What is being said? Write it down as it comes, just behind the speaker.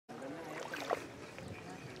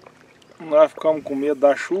Nós ficamos com medo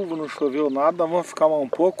da chuva, não choveu nada, nós vamos ficar mais um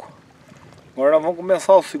pouco. Agora nós vamos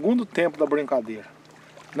começar o segundo tempo da brincadeira.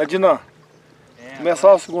 Né, Dinan? Começar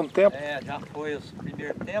agora, o segundo tempo? Já foi o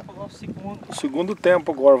primeiro tempo, agora o segundo. O segundo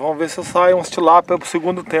tempo agora. Vamos ver se sai uns tilápias pro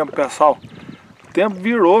segundo tempo, pessoal. O tempo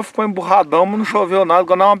virou, ficou emburradão, mas não choveu nada.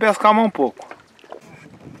 Agora nós vamos pescar mais um pouco.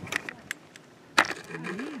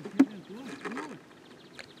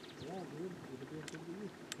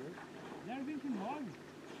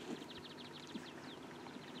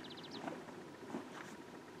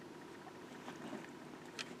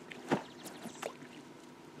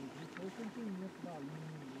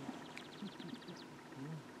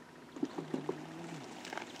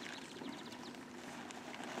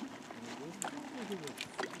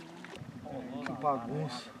 Que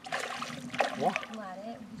bagunça. Ó.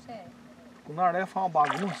 Tucunaré faz uma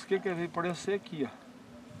bagunça. O que veio aparecer aqui, ó?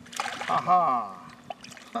 Haha.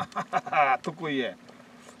 Tucuié.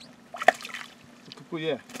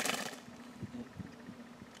 Tucuié.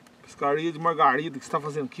 Pescaria de margarida. O que você tá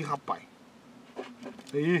fazendo aqui, rapaz?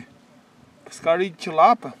 Aí. Pescaria de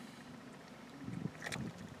tilápia.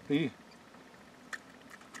 Aí.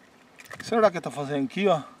 O que será que ele tá fazendo aqui,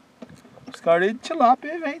 ó? Pescaria de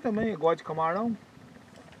tilápia vem também, gosta de camarão.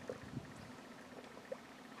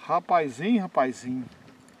 Rapazinho, rapazinho.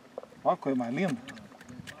 Olha que coisa mais linda.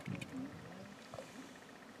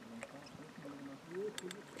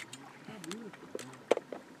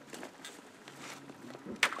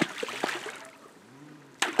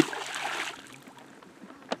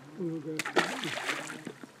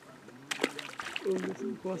 Vamos ver se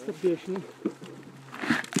encosta peixe, né?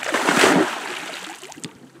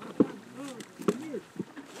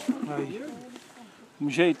 Aí.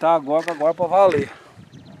 Vamos ajeitar agora, que agora é pra valer.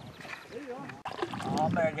 Ó a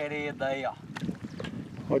margarida aí, ó.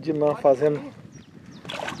 Ó o Dinan fazendo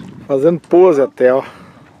pose até, ó.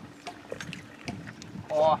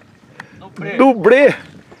 Ó, dublê. Dublê!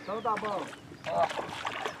 Então tá bom. Ó.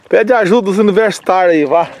 Pede ajuda dos universitários aí,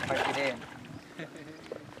 vá.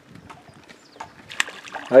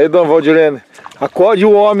 Aí, dona Valdirene, acorde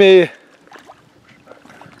o homem aí.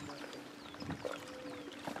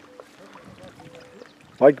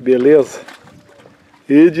 Olha que beleza.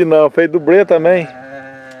 E de não, fez dublê também.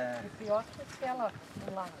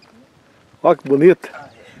 Olha que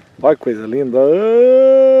bonita. Olha que coisa linda.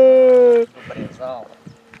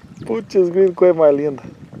 Putz, que coisa mais linda.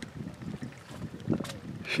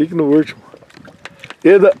 Chique no último.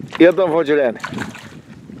 E a dona Valdirene?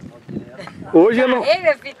 Hoje eu não... Ei,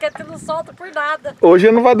 minha filha, tu não solta por nada. Hoje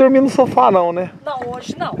eu não vai dormir no sofá não, né? Não,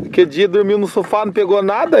 hoje não. Que dia dormiu no sofá, não pegou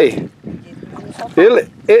nada aí? Ele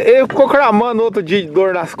ficou cramando outro dia de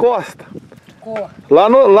dor nas costas. Lá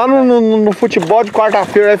no futebol de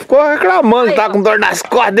quarta-feira, ele ficou reclamando que tá com dor nas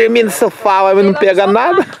costas, dormindo no sofá, mas não pega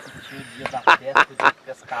nada. Dia da pesca, dia de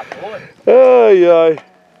pescador. Ai, ai.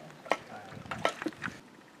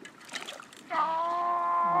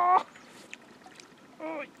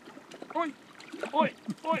 Oi, oi,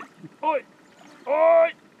 oi, oi,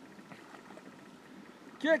 oi.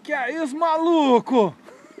 Que é isso, maluco?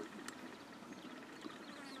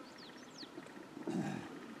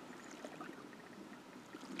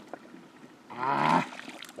 Ah,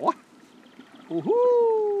 ó.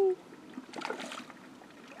 Uhul.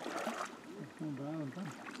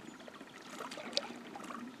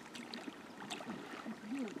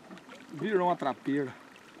 Virou uma trapeira.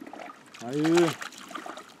 Aí.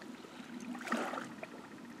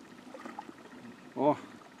 Ó.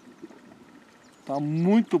 Tá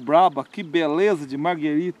muito braba. Que beleza de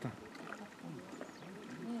marguerita.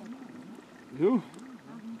 Viu?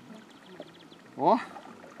 Ó.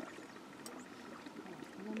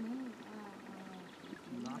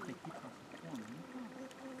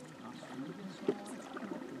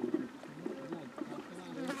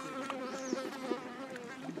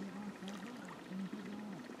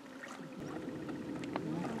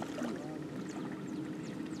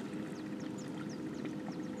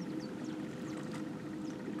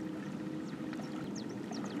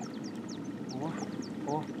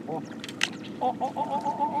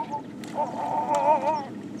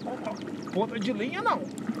 Ponta de linha não.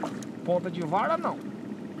 Ponta de vara não.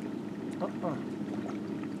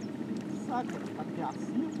 Saca até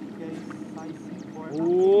assim, porque aí sai 5 cordas.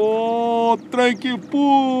 Ô, trem que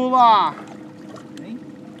pula! Hein?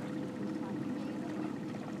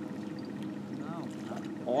 Não.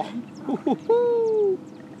 Ó.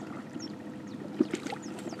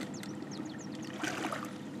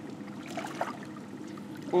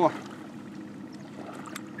 Ó.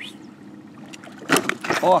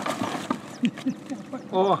 Ó.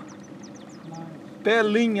 Ó.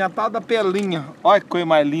 Pelinha, tá da pelinha. Olha que coisa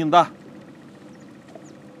mais linda.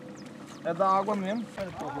 É da água mesmo.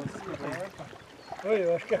 Oi,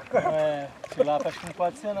 eu acho que é carpa. É, tilápia acho que não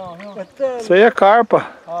pode ser não, viu? Isso aí é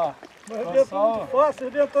carpa. Ó, Mas eu tô muito fácil,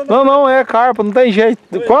 eu tô Não, não, é carpa, não tem jeito.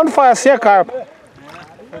 Quando faz assim é carpa.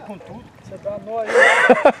 foi com tudo. Você dá nó aí.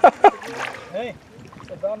 Hein?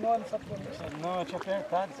 Você dá nó nessa porra. Não, eu tinha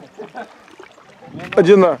apertado isso aqui.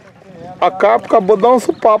 Adina, a carpa acabou de dar um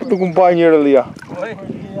supapo do companheiro ali, ó. Oi?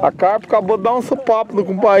 A carpa acabou de dar um supapo do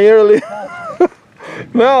companheiro ali.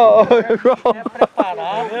 Não, ô, João. É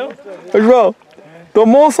preparado, viu? Ô, João,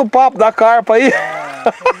 tomou um supapo da carpa aí.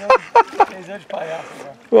 Fez eu de palhaço.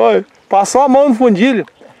 Né? Oi, passou a mão no fundilho.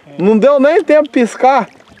 Não deu nem tempo de piscar.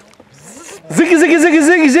 Zigue, zigue, zigue,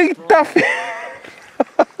 zigue, zigue. Tá feio.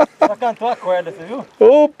 Só cantou a corda, você viu?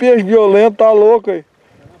 Ô, peixe violento, tá louco aí.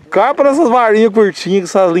 Carpa nessas varinhas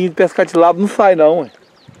curtinhas, com essas linhas de pescar tilápia, não sai não, ué.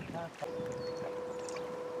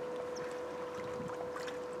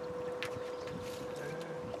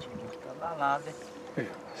 Tá danado, hein?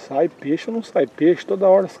 Sai peixe ou não sai peixe? Toda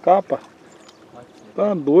hora escapa.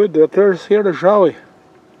 Tá doido, é a terceira já, ué.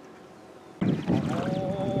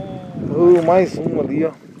 Mais um ali,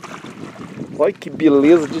 ó. Olha que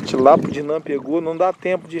beleza de tilápia, o Dinan pegou, não dá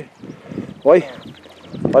tempo de... Olha,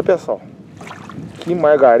 olha pessoal. Que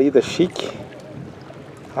margarida chique.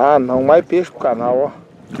 Ah não, mais peixe pro canal, ó.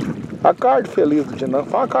 A cara de feliz do Dinan.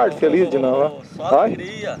 Fala a cara de feliz, Dinan, ó. Só Vai.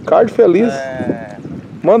 alegria. Cara de feliz. É...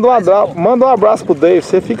 Manda um abraço pro Dave,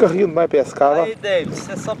 você fica rindo, vai pescar, ó. Aí, David,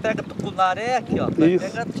 você só pega tucunaré aqui, ó.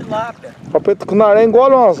 Isso. Pega tilápia. O Tucunaré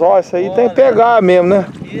engole umas horas, isso aí tem que Olha. pegar mesmo, né?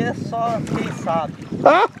 E é só quem sabe.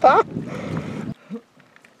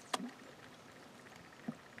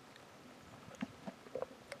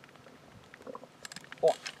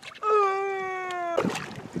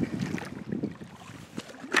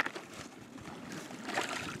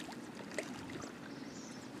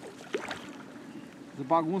 Não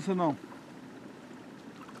bagunça não.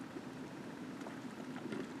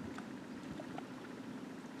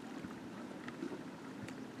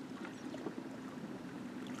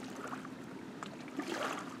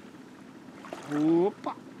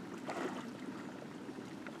 Opa!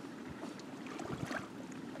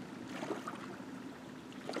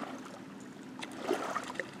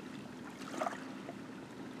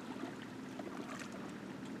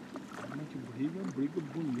 Que briga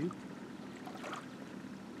bonita.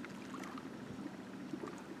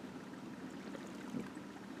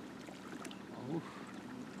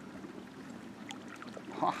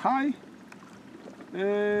 Ai!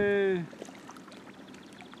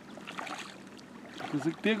 Você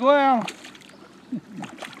que pegou ela.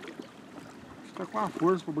 Fica com a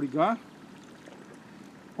força pra brigar.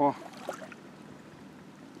 Ó.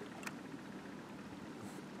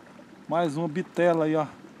 Mais uma bitela aí, ó.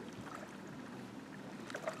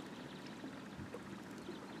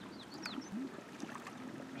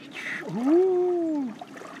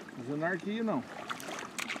 Fazendo arquia não.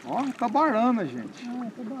 Ó, tabarana, gente.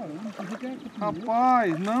 Ah, tabarana.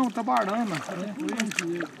 Rapaz, não, tabarana.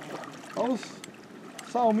 Olha os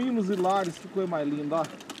salminhos hilários, que coisa mais linda, ó.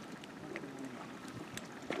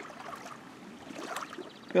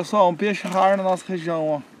 Pessoal, um peixe raro na nossa região,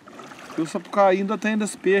 ó. E o Sapucaí ainda tem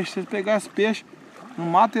desse peixe. Se você pegar esse peixe, não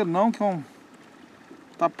mata ele não, que é um...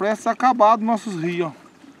 Tá prestes a acabar dos nossos rios,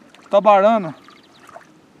 ó. Tabarana.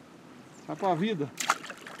 Vai pra vida.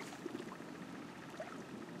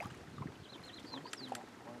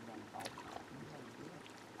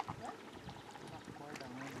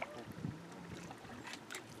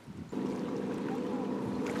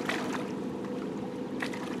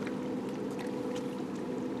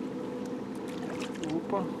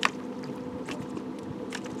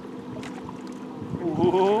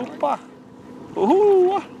 Opa!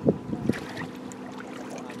 Opa!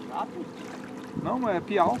 Não, é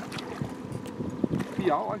piau.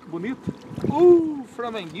 Piau, olha que bonito.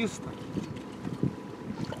 Flamenguista.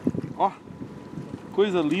 Ó,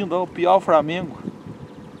 coisa linda, ó, o piau Flamengo.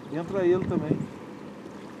 Entra ele também.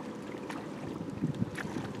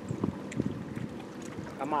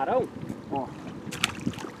 Camarão? Ó.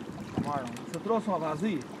 Camarão. Você trouxe uma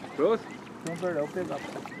vazia? Trouxe? Não, perdão, vou pegar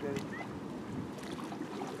pra você.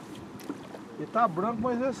 Ele tá branco,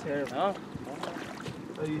 mas é sério. Não?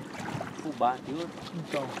 Aí. Fubá, viu?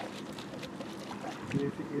 Então.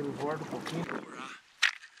 Ele volta um pouquinho. Gravar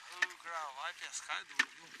e pescar é duro,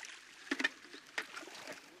 viu?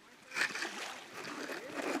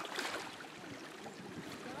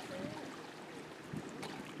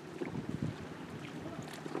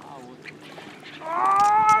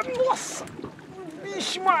 Ah, nossa!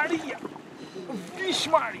 Vixe Maria! Vixe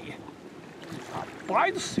Maria!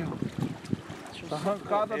 Rapaz do céu! Tá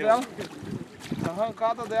arrancada dela. A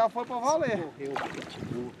arrancada dela foi pra valer. Correu,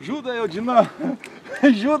 pitbull. Ajuda eu, Dinã.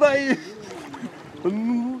 Ajuda aí.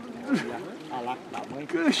 Olha lá, tamanho.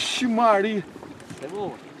 Ixi, Maria. É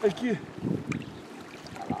boa. Aqui.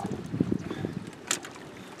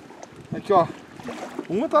 Aqui, ó.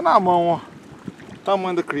 Uma tá na mão, ó.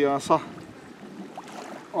 Tamanho da criança, ó.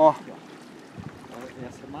 Ó.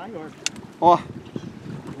 Essa é maior. Ó.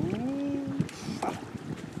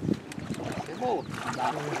 Essa é boa.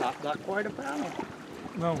 Dá corda pra ela.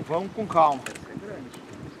 Não, vamos com calma. Essa é grande.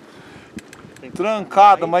 Tem que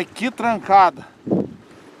Trancada, mas que trancada. Não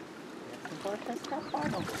pode deixar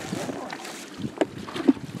escapar, não.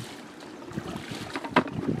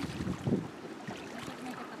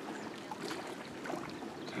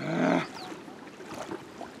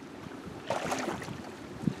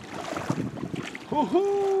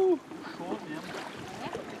 Uhul! Show mesmo.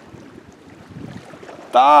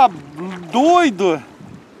 Tá doido!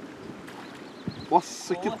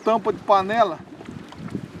 Nossa, que tampa de panela!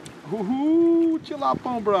 Uhul!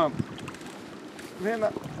 Tilapão branco!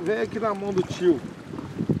 Vem aqui na mão do tio.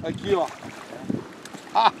 Aqui, ó.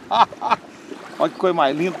 Olha que coisa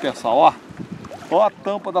mais linda, pessoal, ó. Ó a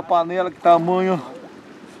tampa da panela, que tamanho.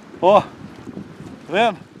 Ó. Tá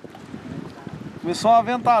vendo? Começou uma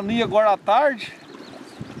ventania agora à tarde.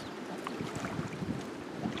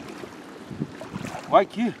 Olha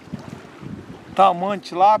aqui. Tamanho de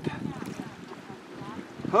tilápia.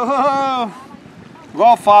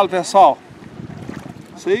 Igual eu falo, pessoal.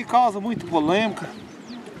 Isso aí causa muita polêmica.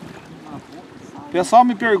 O pessoal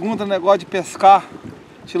me pergunta negócio de pescar.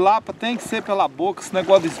 Tilápia tem que ser pela boca, esse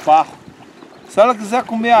negócio de esbarro. Se ela quiser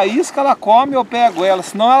comer a isca, ela come, eu pego ela,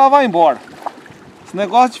 senão ela vai embora. Esse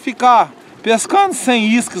negócio de ficar pescando sem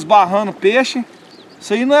isca, esbarrando peixe,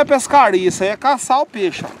 isso aí não é pescaria, isso aí é caçar o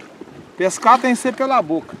peixe. Ó. Pescar tem que ser pela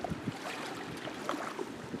boca.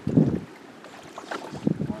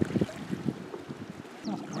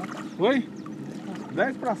 Oi?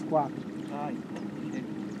 10 para as 4. Ai,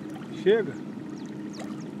 Chega.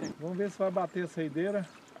 Vamos ver se vai bater a saideira.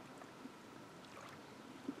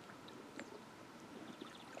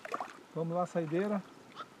 Vamos lá, saideira.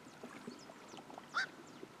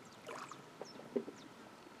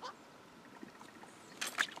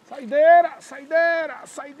 Saideira, saideira,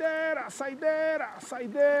 saideira, saideira,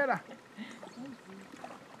 saideira.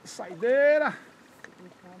 Saideira.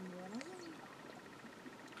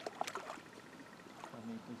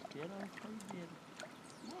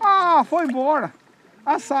 Ah, foi embora.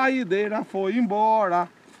 A saideira foi embora.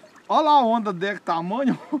 Olha lá a onda dela, que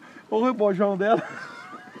tamanho. O rebojão dela.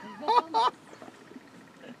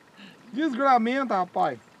 Desgramenta,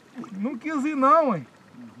 rapaz. Não quis ir não, hein.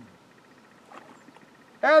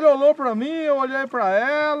 Ela olhou pra mim, eu olhei pra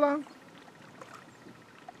ela.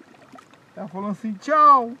 Ela falou assim,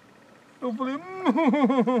 tchau. Eu falei,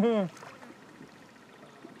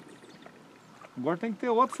 Agora tem que ter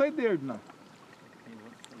outra saideira, não?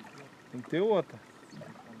 Tem que ter outra.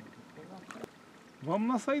 Vamos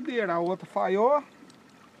na saideira, a outra falhou.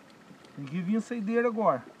 Tem que vir a saideira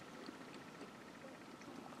agora.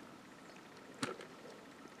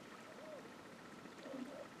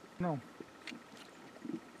 Não.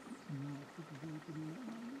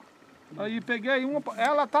 Aí peguei uma,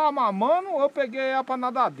 ela tava mamando, eu peguei ela pra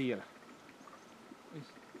nadadeira.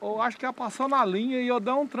 Eu acho que ela passou na linha e eu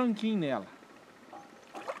dei um tranquinho nela.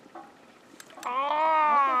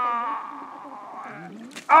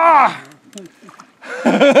 Ah!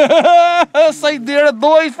 A saideira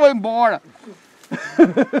 2 foi embora.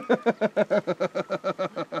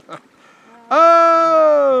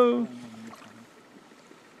 Oh!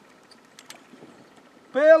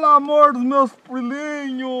 Pelo amor dos meus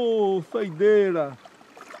filhinhos, saideira.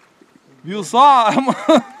 Viu só?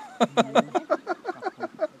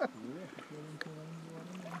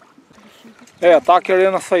 Tava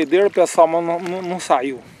querendo a saideira, pessoal, mas não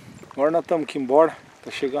saiu. Agora nós estamos aqui embora. Tá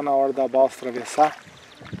chegando a hora da balsa atravessar.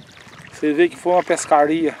 Você vê que foi uma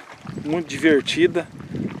pescaria muito divertida.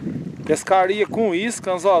 Pescaria com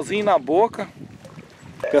isca, anzolzinho na boca.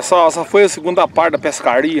 Pessoal, essa foi a segunda parte da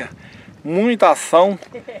pescaria. Muita ação.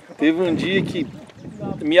 Teve um dia que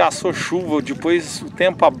ameaçou chuva, depois o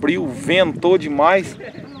tempo abriu, ventou demais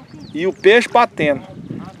e o peixe batendo.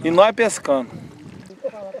 E nós pescando.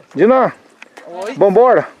 Dinã, oi.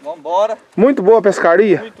 Vambora? Vambora. Muito boa a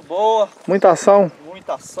pescaria. Muito boa. Muita ação.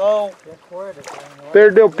 Muita ação.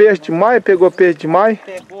 Perdeu peixe demais, pegou peixe demais.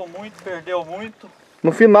 Pegou muito, perdeu muito.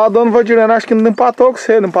 No final do ano, Valdirena, acho que não empatou com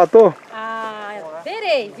você, não empatou? Ah,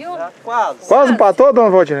 verei, viu? Já quase. Quase empatou, dona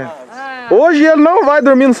Valdirena? Ah, Hoje ele não vai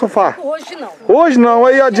dormir no sofá? Hoje não. Hoje não,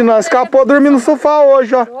 aí ó, Dinan, escapou dormir no sofá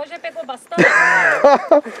hoje, ó. Hoje ele pegou bastante.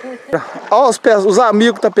 Ó os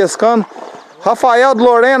amigos que tá pescando. Rafael de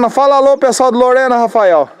Lorena, fala alô pessoal de Lorena,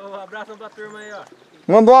 Rafael. Um abraço pra turma aí, ó.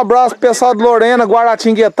 Manda um abraço pro pessoal de Lorena,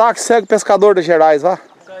 Guaratinguetá, que segue o pescador das Gerais, vá.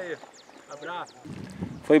 Isso aí, abraço.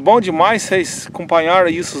 Foi bom demais vocês acompanharam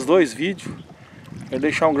isso, os dois vídeos. Quero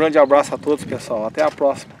deixar um grande abraço a todos, pessoal. Até a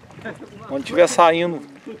próxima. Quando estiver saindo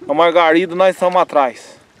a Margarida, nós estamos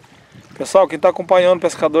atrás. Pessoal, quem está acompanhando o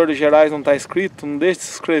Pescador de Gerais não está inscrito, não deixe de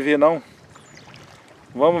se inscrever não.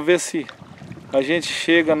 Vamos ver se a gente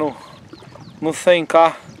chega no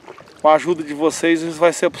 100k. Com a ajuda de vocês isso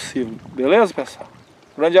vai ser possível. Beleza, pessoal?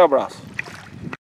 Grande abraço.